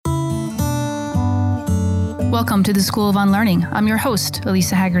Welcome to the School of Unlearning. I'm your host,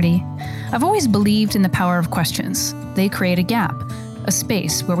 Elisa Haggerty. I've always believed in the power of questions. They create a gap, a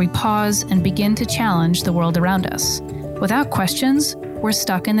space where we pause and begin to challenge the world around us. Without questions, we're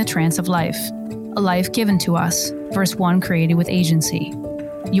stuck in the trance of life, a life given to us versus one created with agency.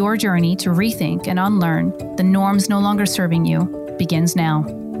 Your journey to rethink and unlearn the norms no longer serving you begins now.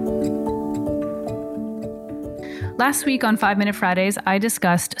 Last week on 5 Minute Fridays, I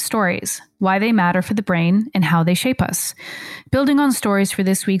discussed stories, why they matter for the brain, and how they shape us. Building on stories for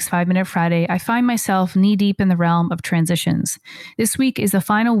this week's 5 Minute Friday, I find myself knee-deep in the realm of transitions. This week is the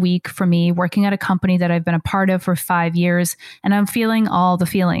final week for me working at a company that I've been a part of for 5 years, and I'm feeling all the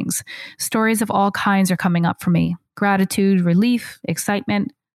feelings. Stories of all kinds are coming up for me. Gratitude, relief,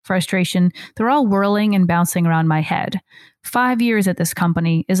 excitement, frustration, they're all whirling and bouncing around my head. 5 years at this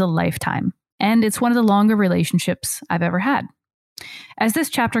company is a lifetime. And it's one of the longer relationships I've ever had. As this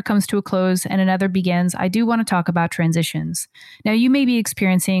chapter comes to a close and another begins, I do want to talk about transitions. Now, you may be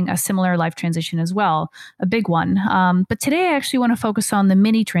experiencing a similar life transition as well, a big one. But today I actually want to focus on the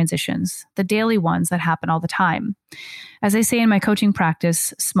mini transitions, the daily ones that happen all the time. As I say in my coaching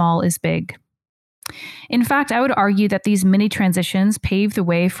practice, small is big. In fact, I would argue that these mini transitions pave the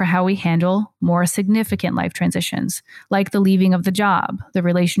way for how we handle more significant life transitions, like the leaving of the job, the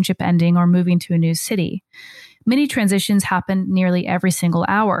relationship ending, or moving to a new city. Mini transitions happen nearly every single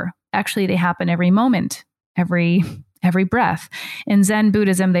hour. Actually, they happen every moment, every breath. In Zen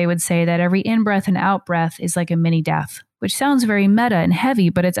Buddhism, they would say that every in-breath and out-breath is like a mini death, which sounds very meta and heavy,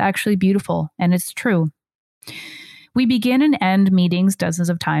 but it's actually beautiful, and it's true. We begin and end meetings dozens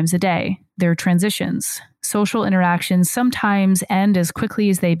of times a day. They're transitions. Social interactions sometimes end as quickly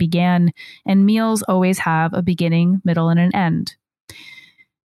as they began, and meals always have a beginning, middle, and an end.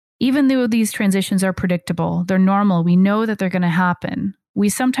 Even though these transitions are predictable, they're normal, we know that they're going to happen, we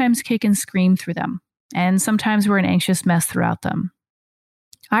sometimes kick and scream through them, and sometimes we're an anxious mess throughout them.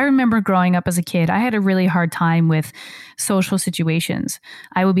 I remember growing up as a kid, I had a really hard time with social situations.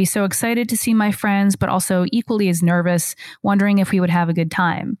 I would be so excited to see my friends, but also equally as nervous, wondering if we would have a good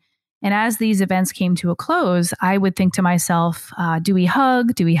time. And as these events came to a close, I would think to myself, do we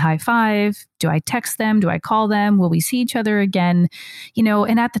hug? Do we high five? Do I text them? Do I call them? Will we see each other again?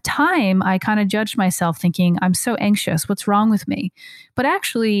 And at the time, I kind of judged myself thinking, I'm so anxious. What's wrong with me? But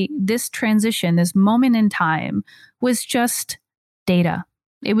actually, this transition, this moment in time was just data.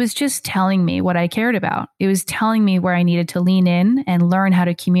 It was just telling me what I cared about. It was telling me where I needed to lean in and learn how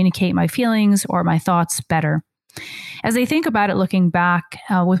to communicate my feelings or my thoughts better. As I think about it, looking back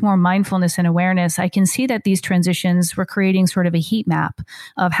with more mindfulness and awareness, I can see that these transitions were creating sort of a heat map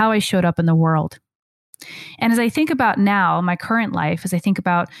of how I showed up in the world. And as I think about now, my current life, as I think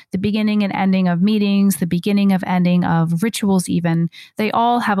about the beginning and ending of meetings, the beginning of ending of rituals even, they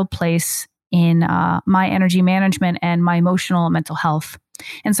all have a place in my energy management and my emotional and mental health.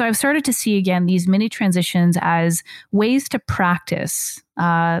 And so I've started to see again these mini transitions as ways to practice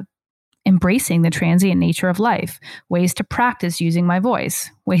embracing the transient nature of life, ways to practice using my voice,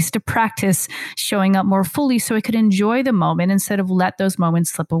 ways to practice showing up more fully so I could enjoy the moment instead of let those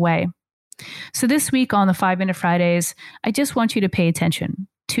moments slip away. So this week on the 5 Minute Fridays, I just want you to pay attention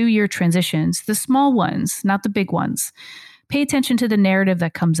to your transitions, the small ones, not the big ones. Pay attention to the narrative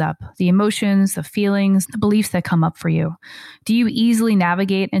that comes up, the emotions, the feelings, the beliefs that come up for you. Do you easily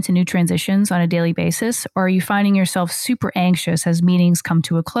navigate into new transitions on a daily basis, or are you finding yourself super anxious as meetings come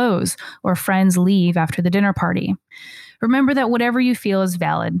to a close or friends leave after the dinner party? Remember that whatever you feel is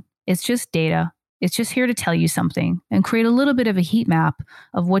valid. It's just data. It's just here to tell you something and create a little bit of a heat map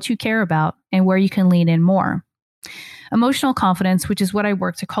of what you care about and where you can lean in more. Emotional confidence, which is what I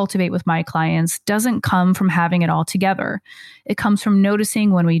work to cultivate with my clients, doesn't come from having it all together. It comes from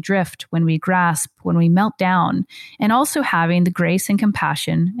noticing when we drift, when we grasp, when we melt down, and also having the grace and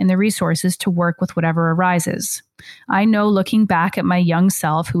compassion and the resources to work with whatever arises. I know looking back at my young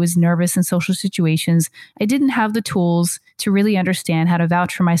self who was nervous in social situations, I didn't have the tools to really understand how to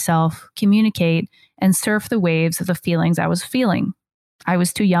vouch for myself, communicate, and surf the waves of the feelings I was feeling. I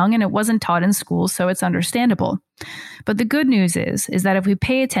was too young and it wasn't taught in school, so it's understandable. But the good news is that if we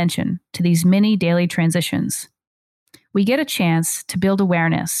pay attention to these mini daily transitions, we get a chance to build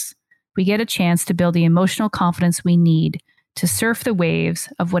awareness. We get a chance to build the emotional confidence we need to surf the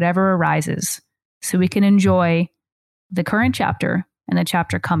waves of whatever arises so we can enjoy the current chapter and the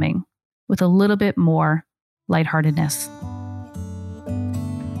chapter coming with a little bit more lightheartedness.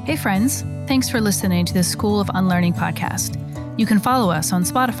 Hey friends, thanks for listening to the School of Unlearning podcast. You can follow us on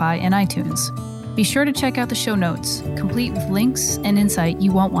Spotify and iTunes. Be sure to check out the show notes, complete with links and insight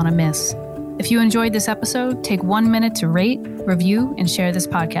you won't want to miss. If you enjoyed this episode, take 1 minute to rate, review, and share this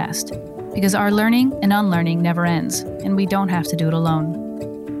podcast. because our learning and unlearning never ends, and we don't have to do it alone.